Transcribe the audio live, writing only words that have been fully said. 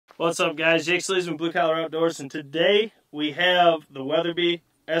What's up, guys? Jake Sleesman, Blue Collar Outdoors, and today we have the Weatherby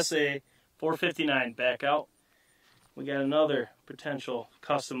SA 459 back out. We got another potential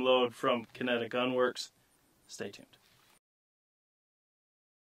custom load from Kinetic Gunwerks. Stay tuned.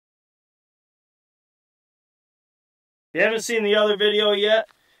 If you haven't seen the other video yet,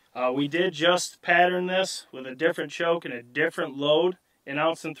 we did just pattern this with a different choke and a different load, 1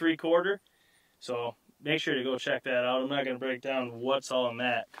 3/4 ounce. So make sure to go check that out. I'm not going to break down what's all in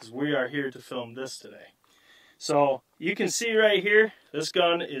that because we are here to film this today. So you can see right here, this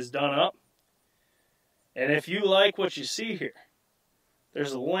gun is done up. And if you like what you see here,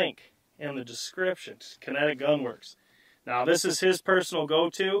 there's a link in the description to Kinetic Gunwerks. Now this is his personal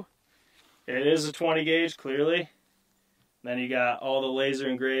go-to. It is a 20 gauge, clearly. Then you got all the laser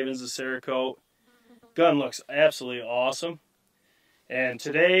engravings, the Cerakote. Gun looks absolutely awesome. And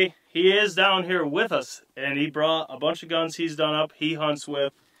today, he is down here with us, and he brought a bunch of guns he's done up, he hunts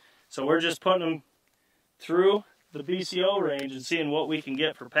with. So we're just putting them through the BCO range and seeing what we can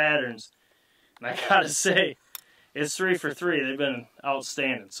get for patterns. And I gotta say, it's 3 for 3. They've been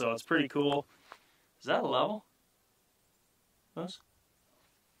outstanding, so it's pretty cool. Is that a level? What?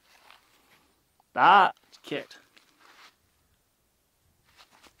 Ah, it's kicked.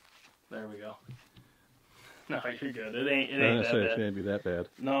 There we go. No, you're good. It ain't that bad. It can't be that bad.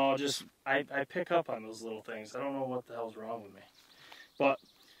 No, just I pick up on those little things. I don't know what the hell's wrong with me. But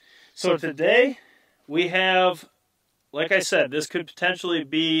so today we have, like I said, this could potentially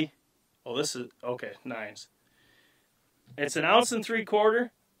be. Oh, this is okay. 9s. It's 1 3/4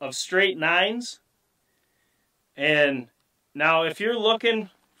 ounce of straight 9s. And now, if you're looking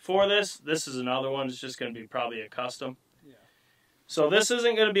for this, this is another one. It's just going to be probably a custom. So this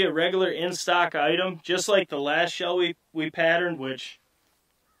isn't going to be a regular in-stock item, just like the last shell we patterned, which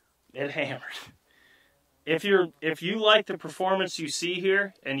it hammered. If you like the performance you see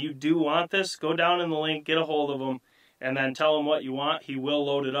here and you do want this, go down in the link, get a hold of him, and then tell him what you want. He will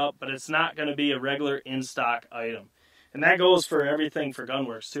load it up, but it's not going to be a regular in-stock item. And that goes for everything for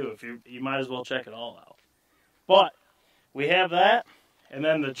Gunwerks too. If you might as well check it all out. But we have that, and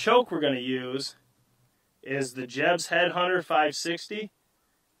then the choke we're going to use is the Jebs Headhunter 560,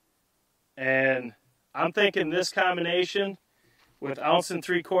 and I'm thinking this combination with 1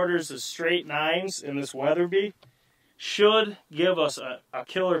 3/4 ounces of straight 9s in this Weatherby should give us a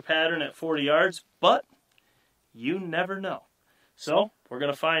killer pattern at 40 yards, but you never know. So we're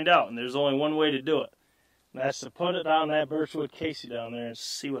going to find out, and there's only one way to do it, and that's to put it on that birchwood casey down there and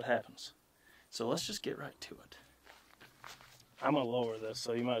see what happens. So let's just get right to it. I'm going to lower this,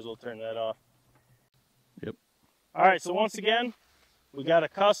 so you might as well turn that off. Yep. All right, so once again, we got a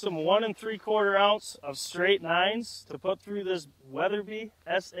custom 1 3/4 ounce of straight 9s to put through this Weatherby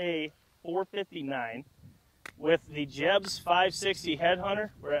SA 459 with the Jebs 560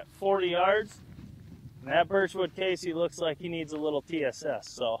 Headhunter. We're at 40 yards, and that birchwood casey looks like he needs a little TSS,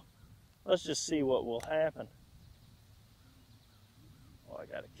 so let's just see what will happen. Oh, I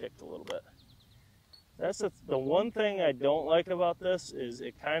got it kicked a little bit. That's the one thing I don't like about this is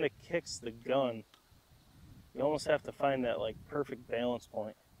it kind of kicks the gun. You almost have to find that like perfect balance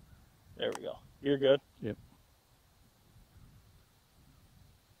point. There we go. You're good? Yep.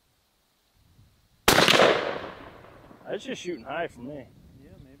 That's just shooting high for me. Yeah,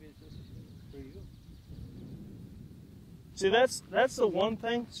 maybe it's just for you. See, that's the one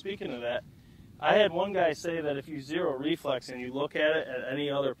thing, speaking of that, I had one guy say that if you zero reflex and you look at it at any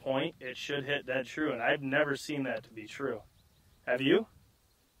other point, it should hit dead true, and I've never seen that to be true. Have you?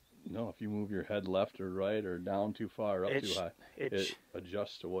 No, if you move your head left or right or down too far, up too high, it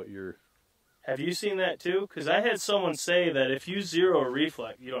adjusts to what you're... Have you seen that too? Because I had someone say that if you zero a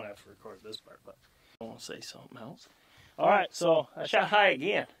reflex, you don't have to record this part, but I want to say something else. All right, so I shot high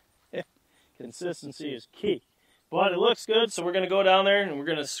again. Consistency is key. But it looks good, so we're going to go down there and we're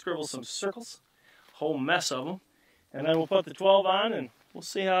going to scribble some circles, a whole mess of them, and then we'll put the 12 on and we'll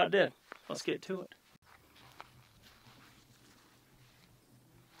see how it did. Let's get to it.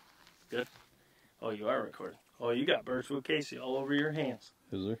 Good. Oh, you are recording. Oh, you got birchwood casey all over your hands.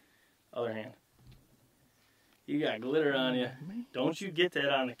 Is there? Other hand. You got glitter on you. Don't you get that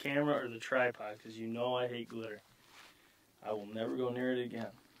on the camera or the tripod, because you know I hate glitter. I will never go near it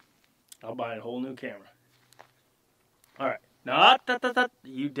again. I'll buy a whole new camera. All right. Now,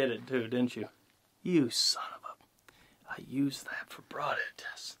 you did it too, didn't you? You son of a... I used that for broadhead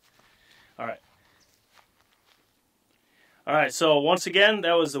tests. All right. All right, so once again,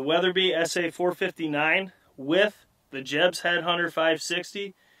 that was the Weatherby SA 459 with the Jebs Headhunter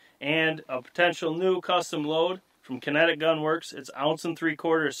 560 and a potential new custom load from Kinetic Gunwerks. It's 1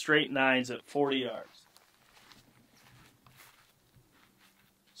 3/4 ounce straight 9s at 40 yards.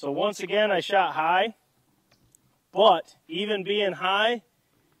 So once again, I shot high, but even being high,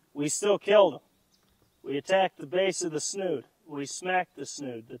 we still killed him. We attacked the base of the snood. We smacked the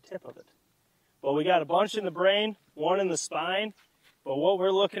snood, the tip of it. But we got a bunch in the brain, one in the spine. But what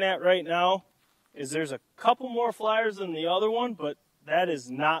we're looking at right now is there's a couple more flyers than the other one, but that is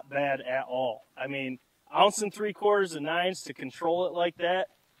not bad at all. I mean, 1 3/4 of 9s to control it like that,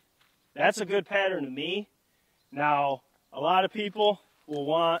 that's a good pattern to me. Now, a lot of people will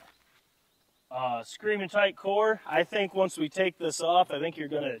want screaming tight core. I think once we take this off, I think you're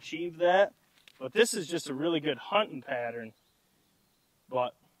going to achieve that. But this is just a really good hunting pattern.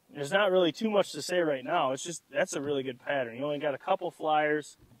 But there's not really too much to say right now. It's just, that's a really good pattern. You only got a couple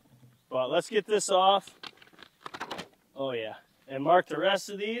flyers. But let's get this off. Oh yeah. And mark the rest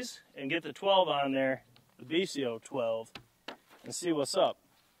of these and get the 12 on there, the BCO 12, and see what's up.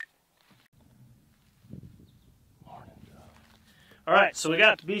 All right, so we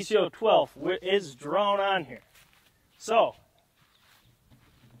got the BCO 12. It's drawn on here. So,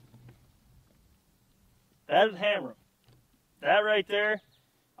 that'd hammer them. That right there,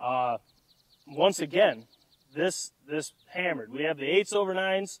 once again, this hammered. We have the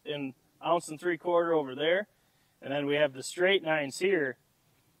 8s/9s in 1 3/4 over there, and then we have the straight 9s here.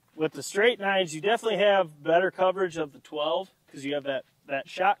 With the straight 9s, you definitely have better coverage of the 12 because you have that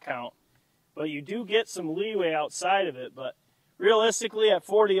shot count, but you do get some leeway outside of it. But realistically, at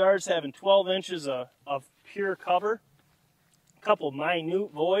 40 yards, having 12 inches of pure cover, a couple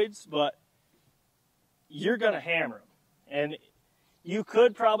minute voids, but you're going to hammer them. And you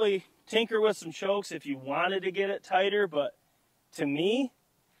could probably tinker with some chokes if you wanted to get it tighter, but to me,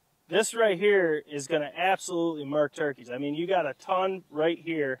 this right here is going to absolutely murk turkeys. I mean, you got a ton right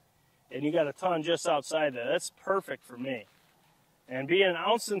here, and you got a ton just outside that. That's perfect for me. And being an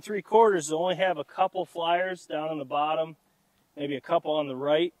 1 3/4, to only have a couple flyers down on the bottom, maybe a couple on the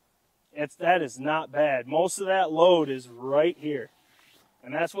right, that is not bad. Most of that load is right here,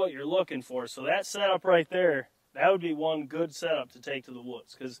 and that's what you're looking for. So that setup right there, that would be one good setup to take to the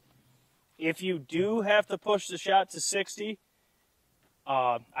woods. Because if you do have to push the shot to 60,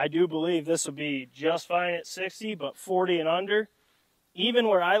 I do believe this would be just fine at 60, but 40 and under, even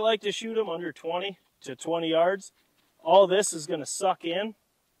where I like to shoot them under 20 to 20 yards, all this is going to suck in,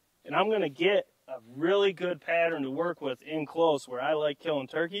 and I'm going to get a really good pattern to work with in close where I like killing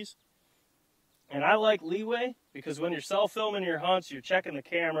turkeys. And I like leeway because when you're self-filming your hunts, you're checking the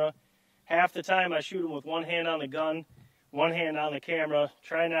camera. Half the time I shoot them with one hand on the gun, one hand on the camera,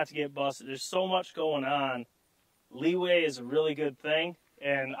 try not to get busted. There's so much going on. Leeway is a really good thing,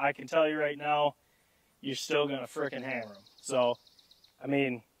 and I can tell you right now, you're still going to frickin' hammer them. So, I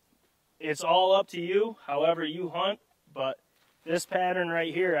mean, it's all up to you, however you hunt, but this pattern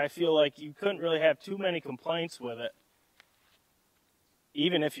right here, I feel like you couldn't really have too many complaints with it,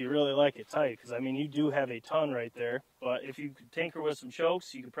 even if you really like it tight, because, I mean, you do have a ton right there. But if you could tinker with some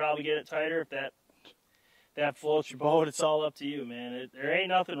chokes, you could probably get it tighter. If that floats your boat, it's all up to you, man. There ain't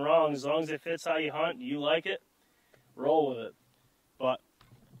nothing wrong. As long as it fits how you hunt and you like it, roll with it. But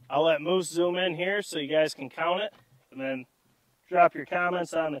I'll let Moose zoom in here so you guys can count it, and then drop your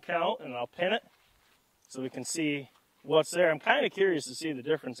comments on the count, and I'll pin it so we can see what's there. I'm kind of curious to see the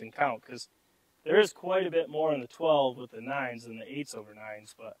difference in count, because there is quite a bit more in the 12 with the 9s than the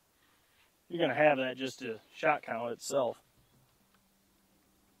 8s/9s, but you're going to have that just to shot count itself.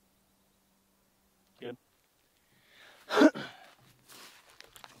 Good.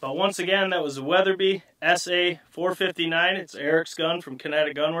 But once again, that was a Weatherby SA-459. It's Erik's gun from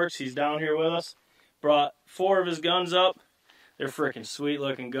Kinetic Gunworks. He's down here with us. Brought 4 of his guns up. They're freaking sweet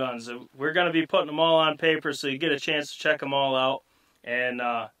looking guns. We're going to be putting them all on paper so you get a chance to check them all out. And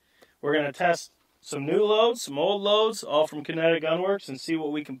we're going to test some new loads, some old loads, all from Kinetic Gunworks, and see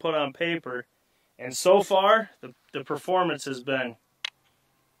what we can put on paper. And so far, the performance has been...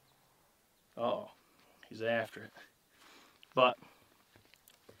 Uh-oh, he's after it. But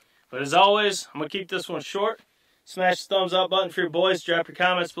as always, I'm going to keep this one short. Smash the thumbs up button for your boys. Drop your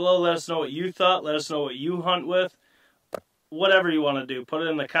comments below. Let us know what you thought. Let us know what you hunt with. Whatever you want to do, put it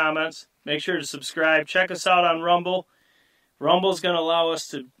in the comments. Make sure to subscribe. Check us out on Rumble. Rumble's going to allow us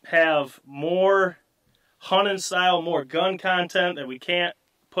to have more hunting style, more gun content that we can't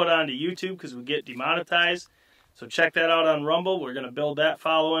put onto YouTube because we get demonetized. So check that out on Rumble. We're going to build that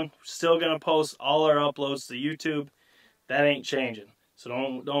following. We're still going to post all our uploads to YouTube. That ain't changing. So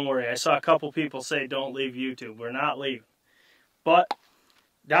don't worry. I saw a couple people say don't leave YouTube. We're not leaving. But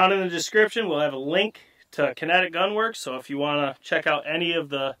down in the description, we'll have a link to Kinetic Gunworks. So if you want to check out any of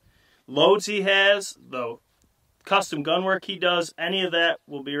the loads he has, the custom gun work he does, any of that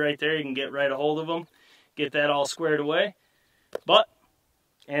will be right there. You can get right a hold of him, get that all squared away. But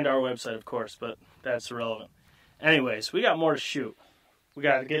And our website, of course, but that's irrelevant. Anyways, we got more to shoot. We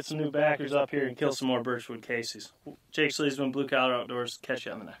got to get some new backers up here and kill some more Birchwood Casey's. Jake Sleesman, Blue Collar Outdoors. Catch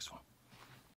you on the next one.